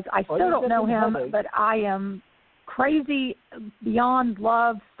because I still don't know him, but I am crazy beyond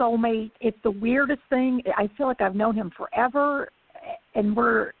love, soulmate. It's the weirdest thing. I feel like I've known him forever, and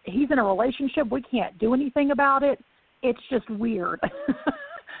he's in a relationship. We can't do anything about it. It's just weird.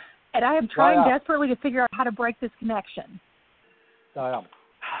 And I am trying desperately to figure out how to break this connection. Diane,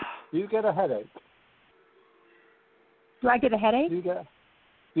 do you get a headache? Do I get a headache? Do you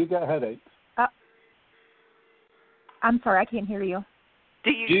get a headache? I'm sorry, I can't hear you.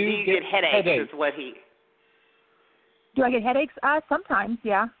 Do you get headaches? Is what he? Do I get headaches? Sometimes,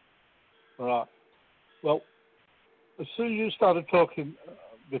 yeah. All right. Well, as soon as you started talking,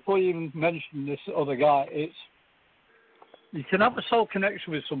 before you even mentioned this other guy, you can have a soul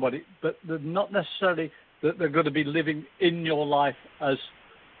connection with somebody, but they're not necessarily that they're going to be living in your life as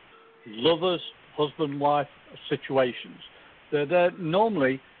lovers, husband, wife situations. They're there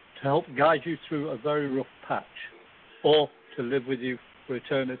normally to help guide you through a very rough patch or to live with you for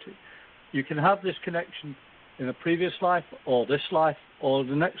eternity. You can have this connection in a previous life or this life or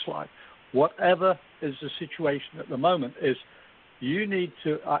the next life. Whatever is the situation at the moment is you need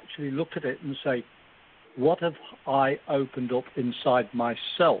to actually look at it and say, what have I opened up inside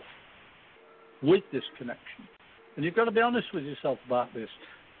myself with this connection? And you've got to be honest with yourself about this.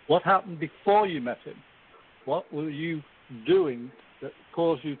 What happened before you met him? What were you doing that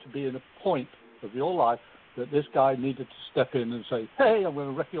caused you to be in a point of your life that this guy needed to step in and say, hey, I'm going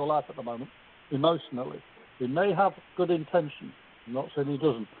to wreck your life at the moment, emotionally? He may have good intention. I'm not saying he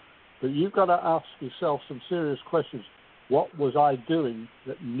doesn't. But you've got to ask yourself some serious questions. What was I doing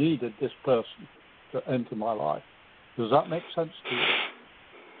that needed this person to enter my life? Does that make sense to you?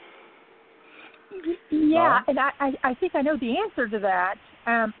 Yeah, and I think I know the answer to that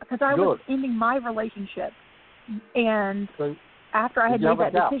because I was ending my relationship. And after I had made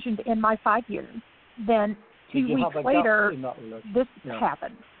that decision to end my 5 years, then 2 weeks later, this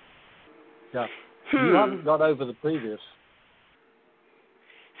happened. Yeah. You haven't got over the previous.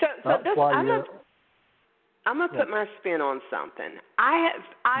 So I'm gonna put my spin on something. I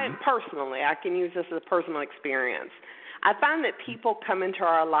personally, I can use this as a personal experience. I find that people come into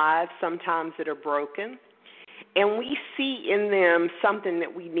our lives sometimes that are broken, and we see in them something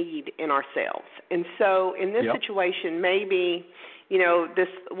that we need in ourselves. And so in this situation, maybe,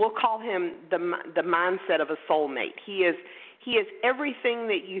 we'll call him the mindset of a soulmate. He is everything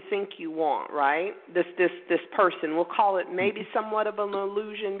that you think you want, right? This person, we'll call it maybe somewhat of an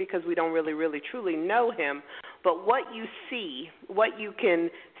illusion because we don't really truly know him. But what you see, what you can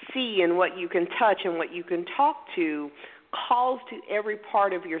see and what you can touch and what you can talk to calls to every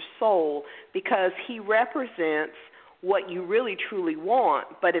part of your soul because he represents what you really truly want,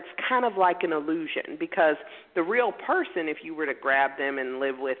 but it's kind of like an illusion because the real person, if you were to grab them and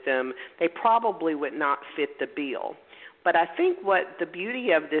live with them, they probably would not fit the bill. But I think what the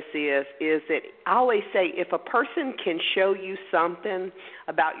beauty of this is that I always say if a person can show you something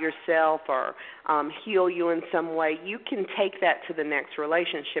about yourself or heal you in some way, you can take that to the next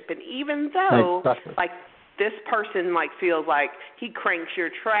relationship. And even though, like, this person feels like he cranks your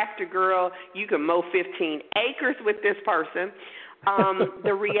tractor, girl, you can mow 15 acres with this person,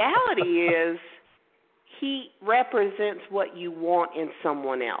 the reality is he represents what you want in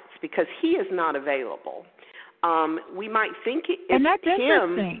someone else because he is not available. We might think it's and that's him.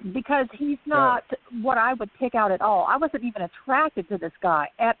 interesting because he's not what I would pick out at all. I wasn't even attracted to this guy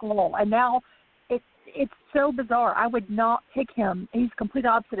at all, and now it's so bizarre. I would not pick him. He's complete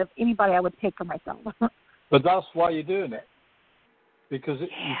opposite of anybody I would pick for myself. But that's why you're doing it, because you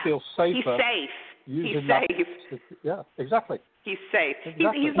feel safer. He's safe. He's safe. Yeah, exactly. He's safe.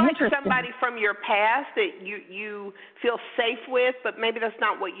 Exactly. He's like somebody from your past that you feel safe with, but maybe that's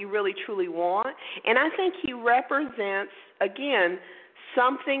not what you really truly want. And I think he represents, again,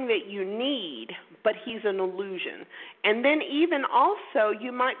 something that you need, but he's an illusion. And then even also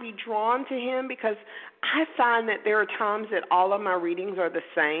you might be drawn to him because I find that there are times that all of my readings are the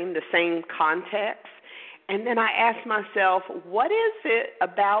same context. And then I ask myself, what is it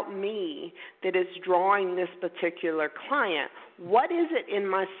about me that is drawing this particular client? What is it in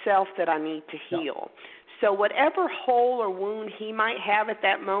myself that I need to heal? So whatever hole or wound he might have at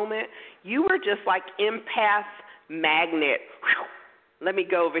that moment, you were just like empath magnet. Whew, let me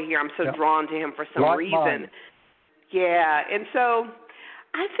go over here. I'm so drawn to him for some reason. Mind. Yeah, and so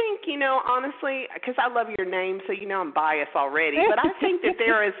I think, honestly, because I love your name, so I'm biased already, but I think that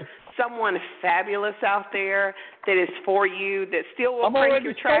there is someone fabulous out there that is for you, that still will crank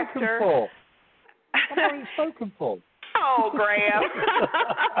your tractor. I'm already spoken for. Oh, Graham.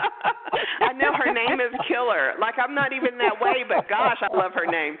 I know her name is Killer. Like, I'm not even that way, but gosh, I love her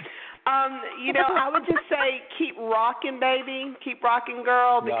name. I would just say keep rocking, baby. Keep rocking,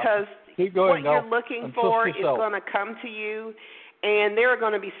 girl, because what you're looking for is going to come to you. And they're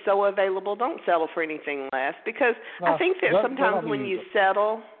going to be so available. Don't settle for anything less, because I think that sometimes when you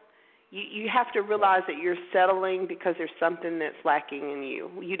settle, you have to realize that you're settling because there's something that's lacking in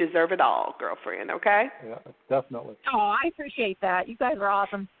you. You deserve it all, girlfriend, okay? Yeah, definitely. Oh, I appreciate that. You guys are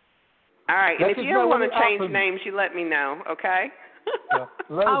awesome. All right. And if you ever want to change names, you let me know, okay? Yeah.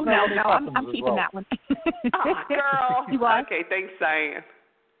 Oh, no, I'm keeping that one. Oh, girl. You are? Okay, thanks, Diane.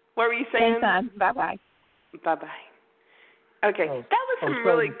 What were you saying? Thanks, Bye-bye. Bye-bye. Okay, that was some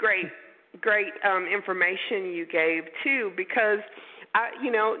really great information you gave, too, because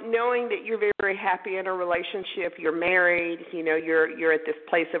knowing that you're very, very happy in a relationship, you're married, you're at this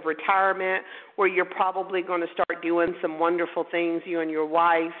place of retirement where you're probably going to start doing some wonderful things, you and your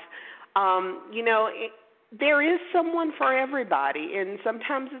wife. There is someone for everybody, and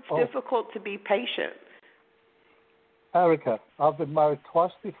sometimes it's difficult to be patient. Ericka, I've been married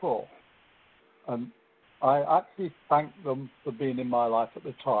twice before, and I actually thank them for being in my life at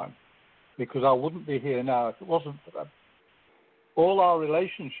the time, because I wouldn't be here now if it wasn't for them. All our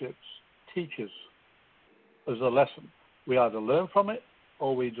relationships teach us as a lesson. We either learn from it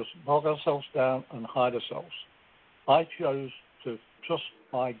or we just bog ourselves down and hide ourselves. I chose to trust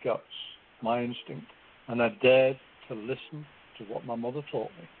my guts, my instinct, and I dared to listen to what my mother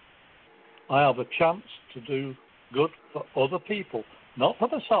taught me. I have a chance to do good for other people, not for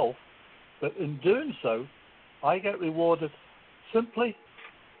myself, but in doing so, I get rewarded simply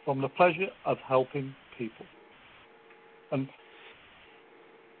from the pleasure of helping people. And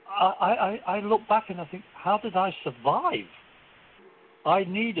I look back and I think, how did I survive? I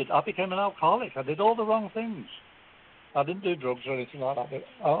became an alcoholic. I did all the wrong things. I didn't do drugs or anything like that.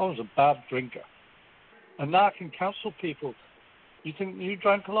 I was a bad drinker. And now I can counsel people. You think you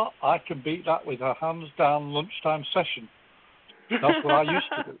drank a lot? I can beat that with a hands-down lunchtime session. That's what I used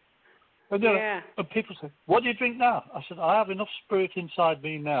to do. And, and people say, what do you drink now? I said, I have enough spirit inside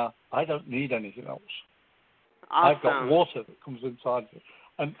me now. I don't need anything else. Awesome. I've got water that comes inside me.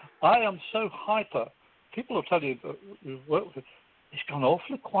 And I am so hyper. People will tell you that you've worked with, it's gone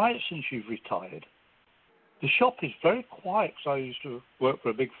awfully quiet since you've retired. The shop is very quiet, because I used to work for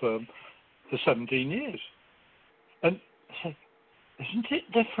a big firm for 17 years. And I said, isn't it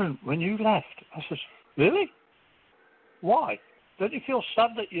different when you left? I said, really? Why? Don't you feel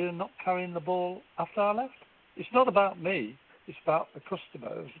sad that you're not carrying the ball after I left? It's not about me. It's about the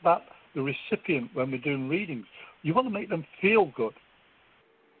customer. It's about the recipient when we're doing readings. You want to make them feel good.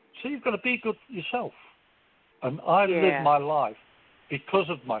 So you've got to be good yourself. And I live my life because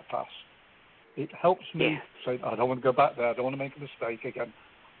of my past. It helps me say, I don't want to go back there. I don't want to make a mistake again.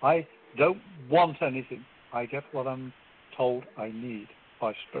 I don't want anything. I get what I'm told I need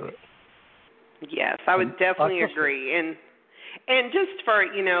by spirit. Yes, I would definitely agree. And just for,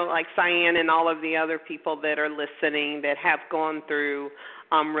 like Cyan and all of the other people that are listening that have gone through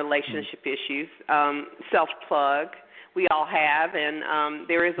relationship issues, self-plug, we all have, and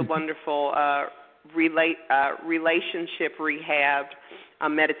there is a wonderful relationship rehab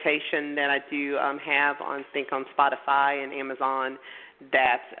meditation that I do have on Spotify and Amazon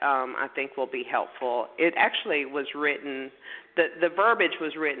that I think will be helpful. It actually was written, the verbiage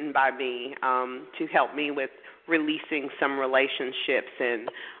was written by me to help me with releasing some relationships and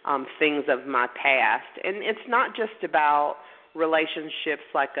things of my past. And it's not just about relationships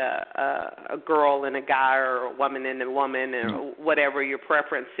like a girl and a guy or a woman and a woman or whatever your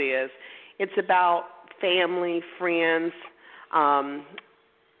preference is. It's about family, friends,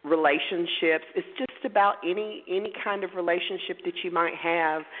 relationships. It's just about any kind of relationship that you might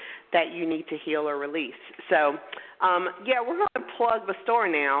have that you need to heal or release. So, we're going to plug the store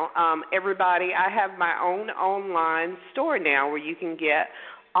now. Everybody, I have my own online store now where you can get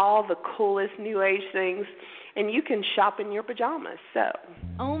all the coolest New Age things, and you can shop in your pajamas. So,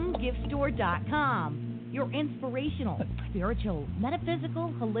 OhmGiftStore.com. Your inspirational, spiritual,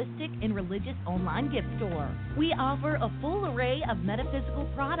 metaphysical, holistic, and religious online gift store. We offer a full array of metaphysical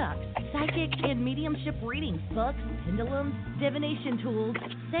products, psychic and mediumship readings, books, pendulums, divination tools,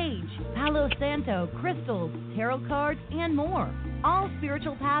 sage, Palo Santo, crystals, tarot cards, and more. All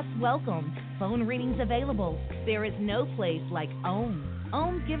spiritual paths welcome. Phone readings available. There is no place like Ohm.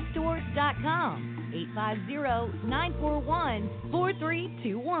 OhmGiftStore.com.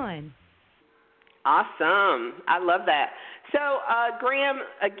 850-941-4321. Awesome. I love that. So, Graham,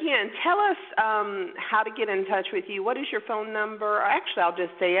 again, tell us how to get in touch with you. What is your phone number? Actually, I'll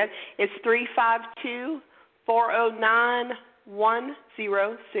just say it. It's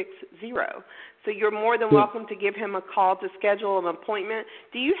 352-409-1060. So you're more than welcome to give him a call to schedule an appointment.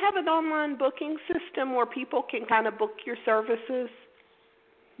 Do you have an online booking system where people can kind of book your services?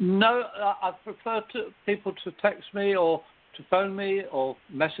 No, I prefer people to text me or to phone me or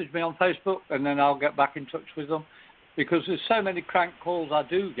message me on Facebook, and then I'll get back in touch with them, because there's so many crank calls I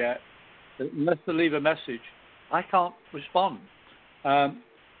do get that unless they leave a message, I can't respond.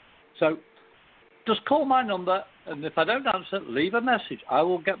 So just call my number, and if I don't answer, leave a message. I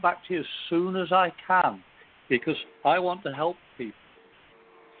will get back to you as soon as I can, because I want to help people.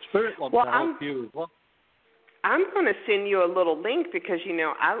 Spirit wants to help you as well. I'm going to send you a little link because,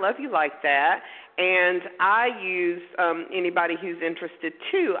 I love you like that. And I use, anybody who's interested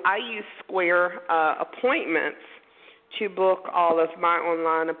too, I use Square Appointments to book all of my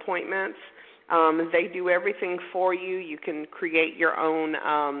online appointments. They do everything for you. You can create your own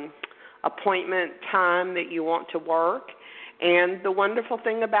appointment time that you want to work. And the wonderful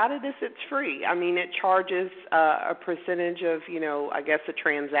thing about it is it's free. I mean, it charges a percentage of, I guess a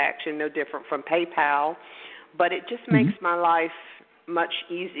transaction, no different from PayPal. But it just makes my life much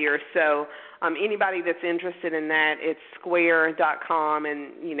easier. So anybody that's interested in that, it's square.com,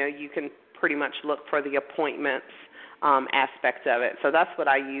 and, you can pretty much look for the appointments aspect of it. So that's what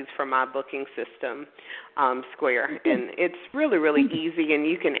I use for my booking system, Square. And it's really, really easy, and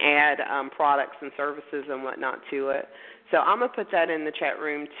you can add products and services and whatnot to it. So I'm going to put that in the chat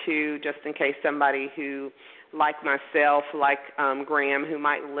room, too, just in case somebody who, like myself, like Graham, who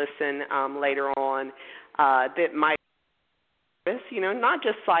might listen later on, that might, not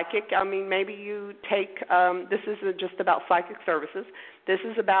just psychic. I mean, maybe you take, this isn't just about psychic services. This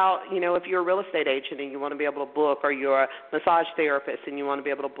is about, if you're a real estate agent and you want to be able to book, or you're a massage therapist and you want to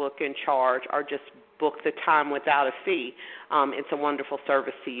be able to book and charge, or just book the time without a fee. It's a wonderful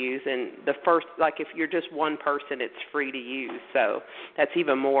service to use. And the first, if you're just one person, it's free to use. So that's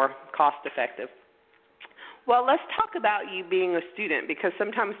even more cost effective. Well, let's talk about you being a student, because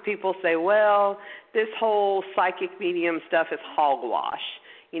sometimes people say, well, this whole psychic medium stuff is hogwash.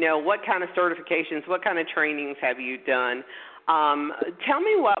 What kind of certifications, what kind of trainings have you done? Tell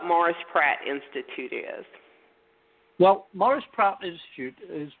me what Morris Pratt Institute is. Well, Morris Pratt Institute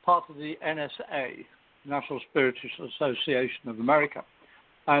is part of the NSA, National Spiritual Association of America.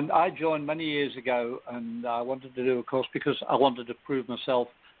 And I joined many years ago, and I wanted to do a course because I wanted to prove myself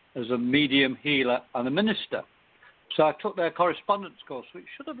as a medium, healer, and a minister. So I took their correspondence course, which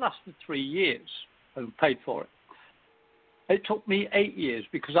should have lasted 3 years, and paid for it. It took me 8 years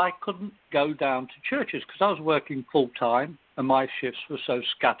because I couldn't go down to churches because I was working full-time and my shifts were so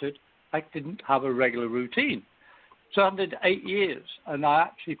scattered, I didn't have a regular routine. So I did 8 years, and I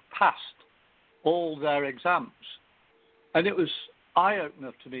actually passed all their exams. And it was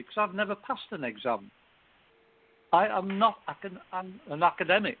eye-opener to me because I've never passed an exam. I am not an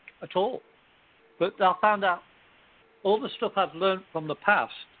academic at all. But I found out all the stuff I've learned from the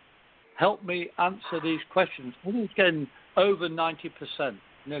past helped me answer these questions. I was getting over 90%,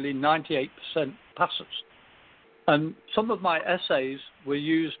 nearly 98% passes. And some of my essays were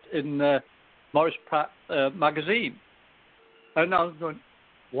used in the Morris Pratt magazine. And I was going,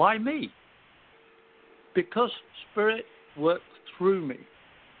 why me? Because Spirit worked through me.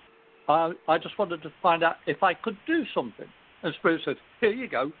 I just wanted to find out if I could do something. And Spirit said, here you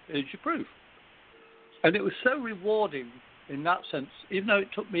go, here's your proof. And it was so rewarding in that sense, even though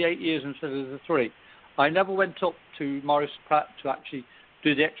it took me 8 years instead of the 3. I never went up to Maurice Pratt to actually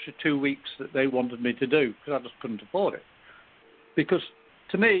do the extra 2 weeks that they wanted me to do because I just couldn't afford it. Because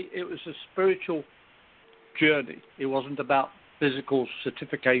to me, it was a spiritual journey. It wasn't about physical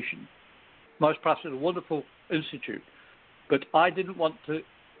certification. Maurice Pratt is a wonderful institute, but I didn't want the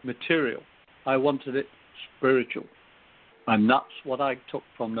material. I wanted it spiritual. And that's what I took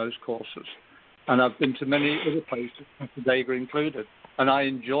from those courses. And I've been to many other places, Vega included, and I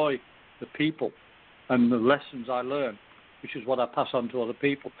enjoy the people and the lessons I learn, which is what I pass on to other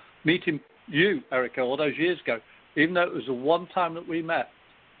people. Meeting you, Ericka, all those years ago, even though it was the one time that we met,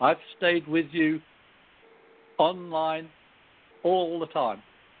 I've stayed with you online all the time,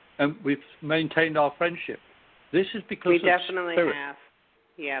 and we've maintained our friendship. This is because we of definitely Spirit. have.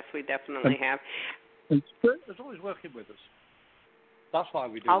 Yes, we definitely have. And Spirit is always working with us. That's why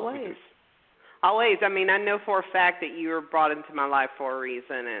we do what we do. Always. I mean, I know for a fact that you were brought into my life for a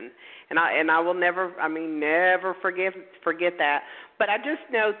reason, and I will never forget that. But I just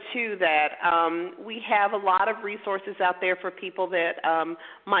know too that we have a lot of resources out there for people that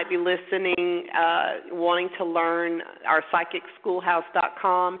might be listening, wanting to learn. Our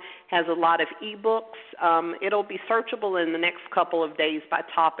PsychicSchoolhouse.com has a lot of ebooks. It'll be searchable in the next couple of days by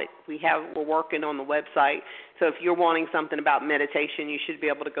topic. We're working on the website. So if you're wanting something about meditation, you should be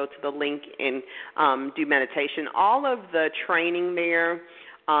able to go to the link and do meditation. All of the training there,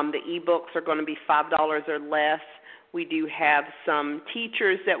 the ebooks are going to be $5 or less. We do have some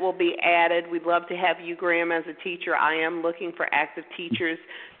teachers that will be added. We'd love to have you, Graham, as a teacher. I am looking for active teachers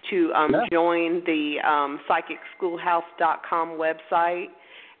to join the PsychicSchoolhouse.com website.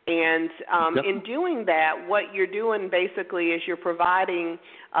 And in doing that, what you're doing basically is you're providing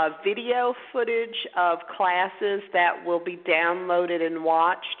video footage of classes that will be downloaded and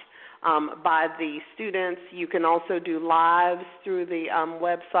watched by the students. You can also do lives through the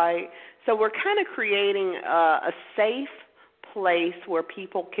website. So we're kind of creating a safe place where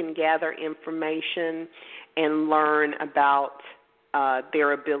people can gather information and learn about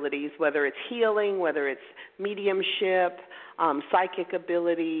their abilities, whether it's healing, whether it's mediumship, psychic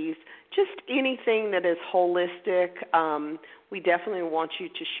abilities, just anything that is holistic. We definitely want you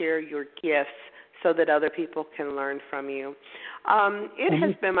to share your gifts so that other people can learn from you. It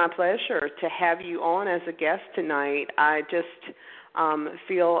has been my pleasure to have you on as a guest tonight. I just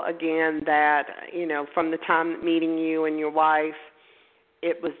feel again that, from the time meeting you and your wife,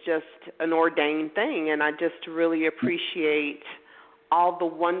 it was just an ordained thing, and I just really appreciate all the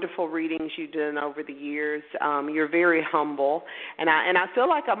wonderful readings you've done over the years. You're very humble, and I feel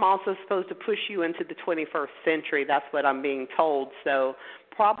like I'm also supposed to push you into the 21st century. That's what I'm being told. So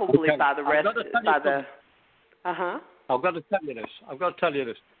probably by the rest, I've got to tell you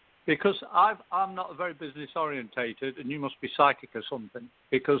this. Because I'm not very business orientated, and you must be psychic or something.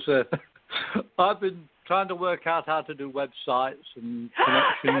 Because I've been trying to work out how to do websites and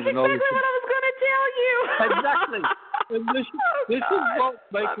connections and all this. That's exactly what I was going to tell you. Exactly. And this is what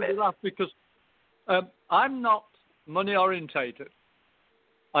makes me laugh, because I'm not money orientated.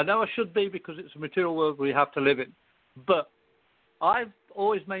 I know I should be, because it's a material world we have to live in. But I've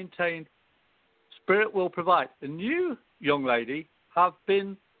always maintained Spirit will provide. And you, young lady, have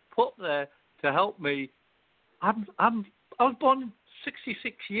been put there to help me. I was born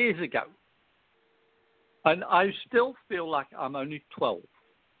 66 years ago, and I still feel like I'm only 12.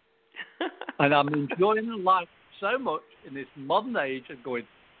 And I'm enjoying life so much in this modern age and going,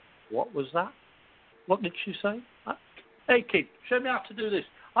 what was that? What did she say? Hey, kid, show me how to do this.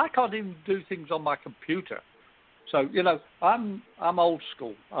 I can't even do things on my computer. So, I'm old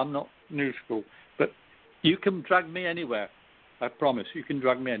school. I'm not new school. But you can drag me anywhere. I promise. You can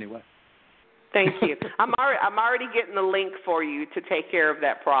drag me anywhere. Thank you. I'm already getting the link for you to take care of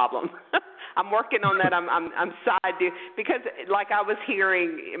that problem. I'm working on that. I'm side because, like I was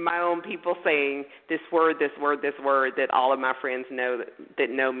hearing my own people saying this word that all of my friends that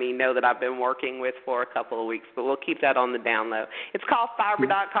know me know that I've been working with for a couple of weeks. But we'll keep that on the down low. It's called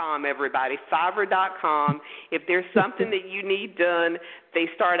Fiverr.com, everybody. Fiverr.com. If there's something that you need done, they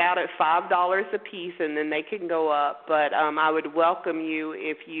start out at $5 a piece, and then they can go up. But I would welcome you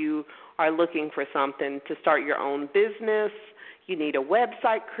if you are looking for something to start your own business. You need a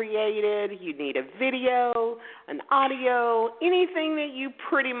website created, you need a video, an audio, anything that you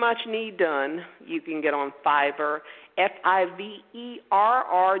pretty much need done, you can get on Fiverr,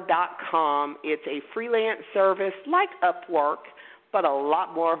 Fiverr.com. It's a freelance service like Upwork, but a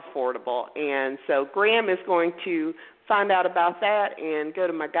lot more affordable. And so Graham is going to find out about that and go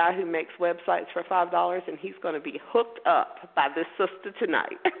to my guy who makes websites for $5, and he's going to be hooked up by this sister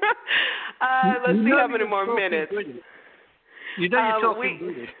tonight. Let's see how many more minutes. You're talking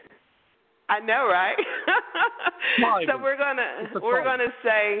British. I know, right? So we're gonna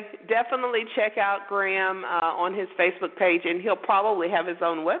say definitely check out Graham on his Facebook page, and he'll probably have his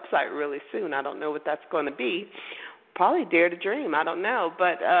own website really soon. I don't know what that's going to be. Probably Dare to Dream. I don't know,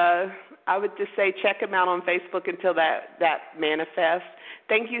 but I would just say check him out on Facebook until that manifests.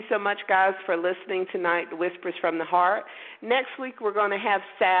 Thank you so much, guys, for listening tonight to Whispers from the Heart. Next week we're going to have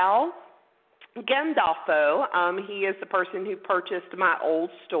Sal Gandolfo. He is the person who purchased my old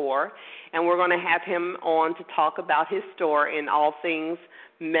store, and we're going to have him on to talk about his store and all things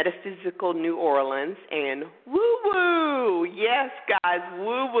metaphysical New Orleans and woo-woo. Yes, guys,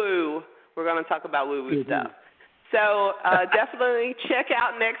 woo-woo. We're going to talk about woo-woo stuff. So definitely check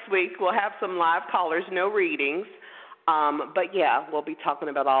out next week. We'll have some live callers, no readings. But, yeah, we'll be talking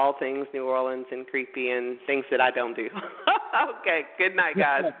about all things New Orleans and creepy and things that I don't do. Okay, good night,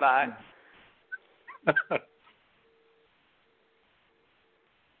 guys. Bye.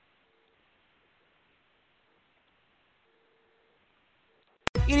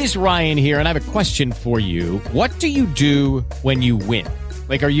 It is Ryan here, and I have a question for you. What do you do when you win?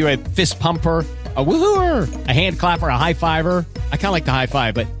 Like, are you a fist pumper, a woohooer, a hand clapper, a high fiver? I kind of like the high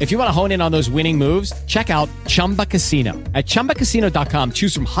five, but if you want to hone in on those winning moves, check out Chumba Casino. At ChumbaCasino.com,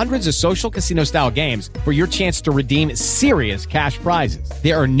 choose from hundreds of social casino-style games for your chance to redeem serious cash prizes.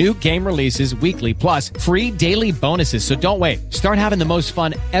 There are new game releases weekly, plus free daily bonuses, so don't wait. Start having the most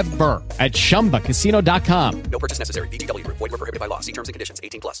fun ever at ChumbaCasino.com. No purchase necessary. VGW. Void where prohibited by law. See terms and conditions.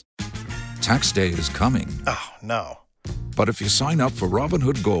 18+. Tax day is coming. Oh, no. But if you sign up for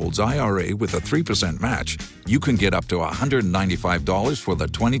Robinhood Gold's IRA with a 3% match, you can get up to $195 for the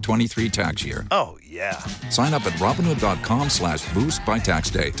 2023 tax year. Oh, yeah. Sign up at Robinhood.com/boost by tax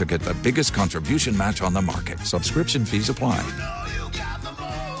day to get the biggest contribution match on the market. Subscription fees apply.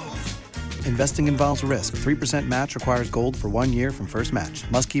 Investing involves risk. 3% match requires gold for 1 year from first match.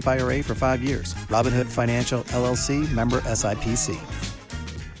 Must keep IRA for 5 years. Robinhood Financial, LLC, member SIPC.